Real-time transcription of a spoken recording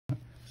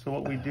So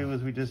what we do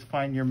is we just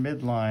find your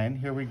midline,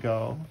 here we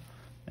go,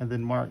 and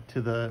then mark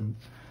to the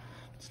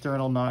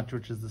sternal notch,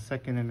 which is the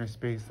second inner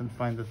space, and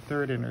find the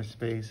third inner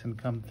space and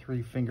come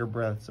 3 finger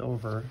breaths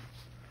over.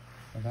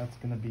 And that's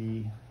gonna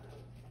be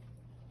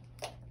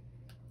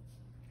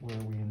where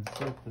we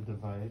insert the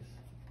device.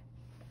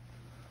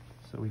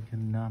 So we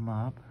can numb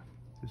up.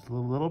 There's a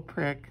little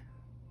prick.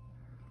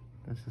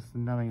 That's just the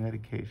numbing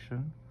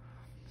medication.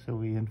 So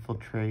we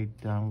infiltrate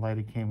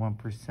lidocaine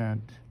 1%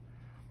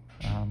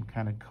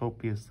 kind of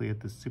copiously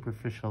at the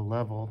superficial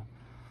level.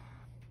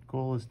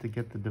 Goal is to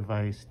get the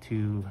device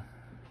to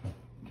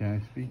Can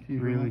I speak to you?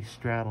 really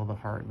straddle the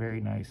heart very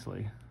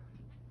nicely.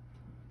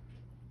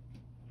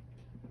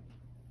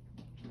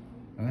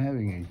 I'm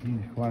having a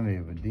huge quantity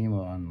of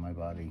edema on my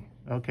body.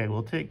 Okay,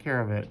 we'll take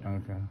care of it.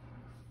 Okay.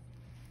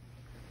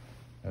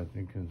 That's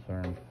a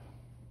concern.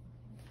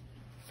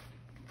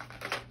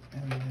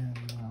 And then,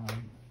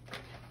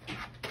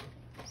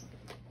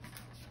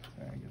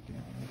 sorry, I get the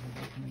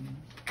opening.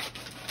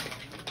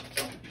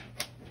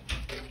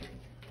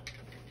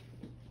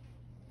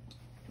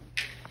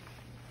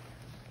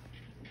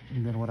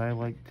 And then what I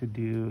like to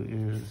do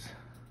is,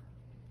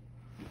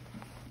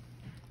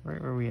 right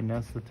where we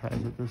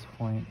anesthetize at this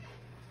point,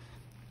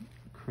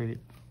 create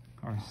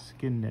our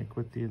skin nick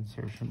with the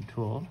insertion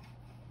tool.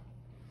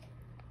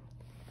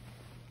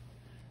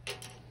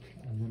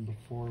 And then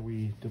before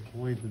we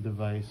deploy the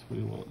device,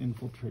 we will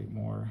infiltrate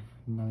more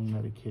numbing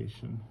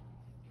medication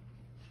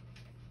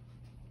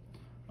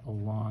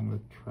along the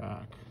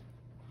track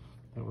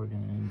that we're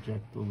going to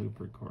inject the loop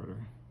recorder.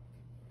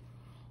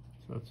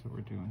 So that's what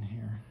we're doing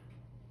here.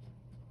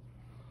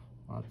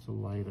 Lots of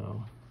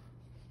lido.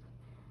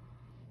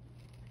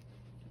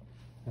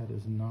 That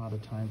is not a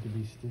time to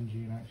be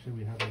stingy, and actually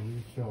we have a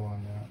refill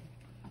on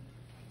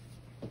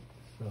that.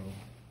 So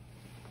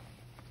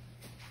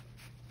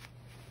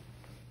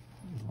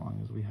as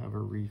long as we have a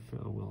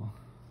refill, we'll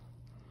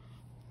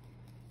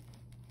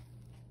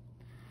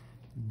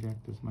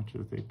inject as much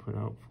as they put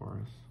out for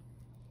us.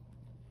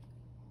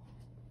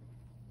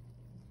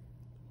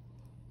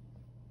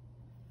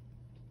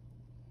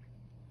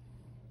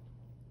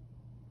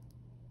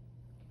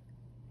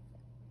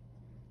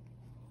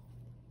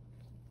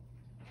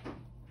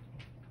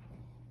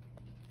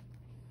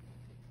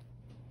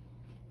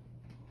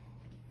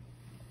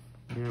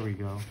 There we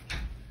go.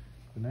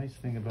 The nice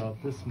thing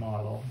about this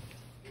model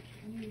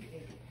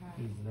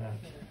is that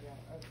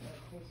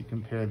you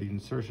compare the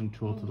insertion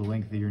tool to the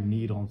length of your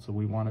needle, and so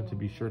we wanted to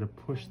be sure to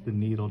push the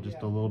needle just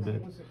a little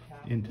bit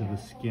into the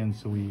skin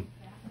so we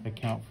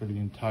account for the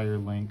entire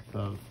length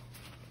of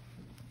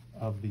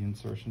the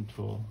insertion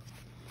tool.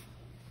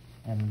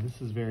 And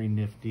this is very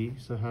nifty,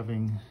 so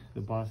having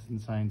the Boston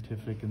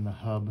Scientific and the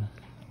hub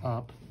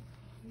up,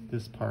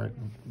 this part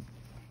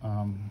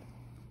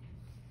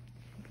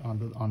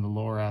on the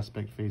lower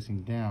aspect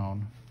facing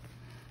down,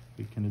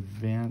 we can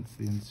advance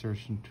the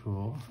insertion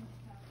tool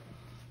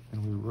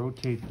and we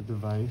rotate the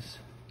device.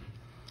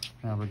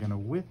 Now we're going to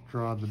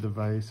withdraw the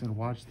device and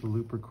watch the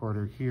loop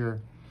recorder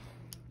here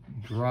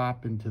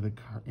drop into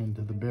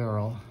the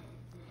barrel,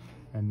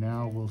 and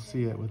now we'll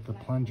see it with the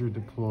plunger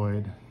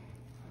deployed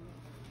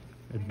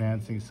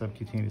advancing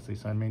subcutaneously.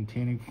 So I'm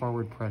maintaining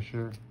forward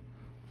pressure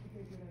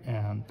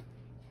and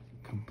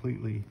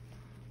completely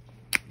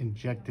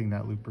injecting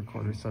that loop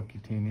recorder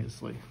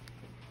subcutaneously.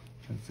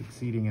 And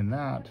succeeding in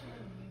that,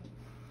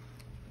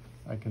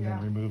 I can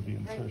then remove the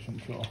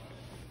insertion tool.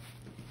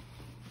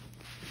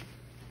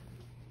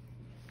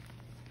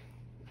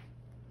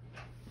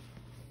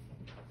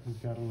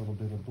 We've got a little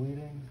bit of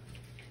bleeding,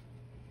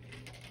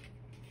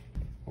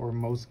 or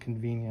most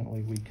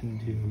conveniently we can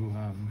do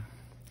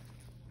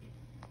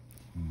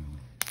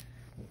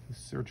the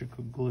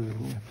surgical glue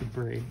at the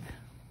break.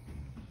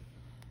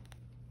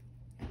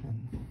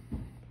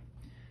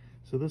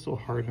 So this will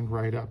harden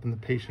right up and the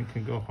patient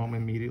can go home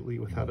immediately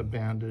without a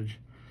bandage.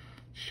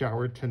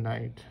 Shower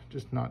tonight,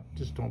 just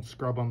don't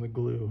scrub on the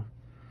glue.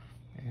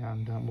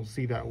 And we'll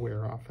see that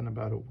wear off in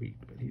about a week,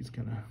 but he's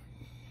gonna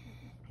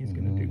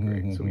do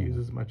great. So we use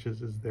as much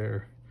as is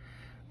there.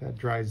 That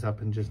dries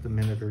up in just a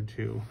minute or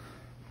two.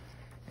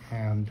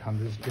 And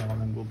this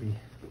gentleman will be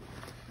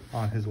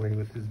on his way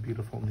with his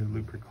beautiful new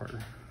loop recorder.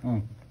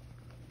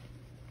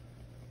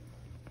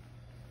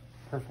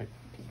 Perfect.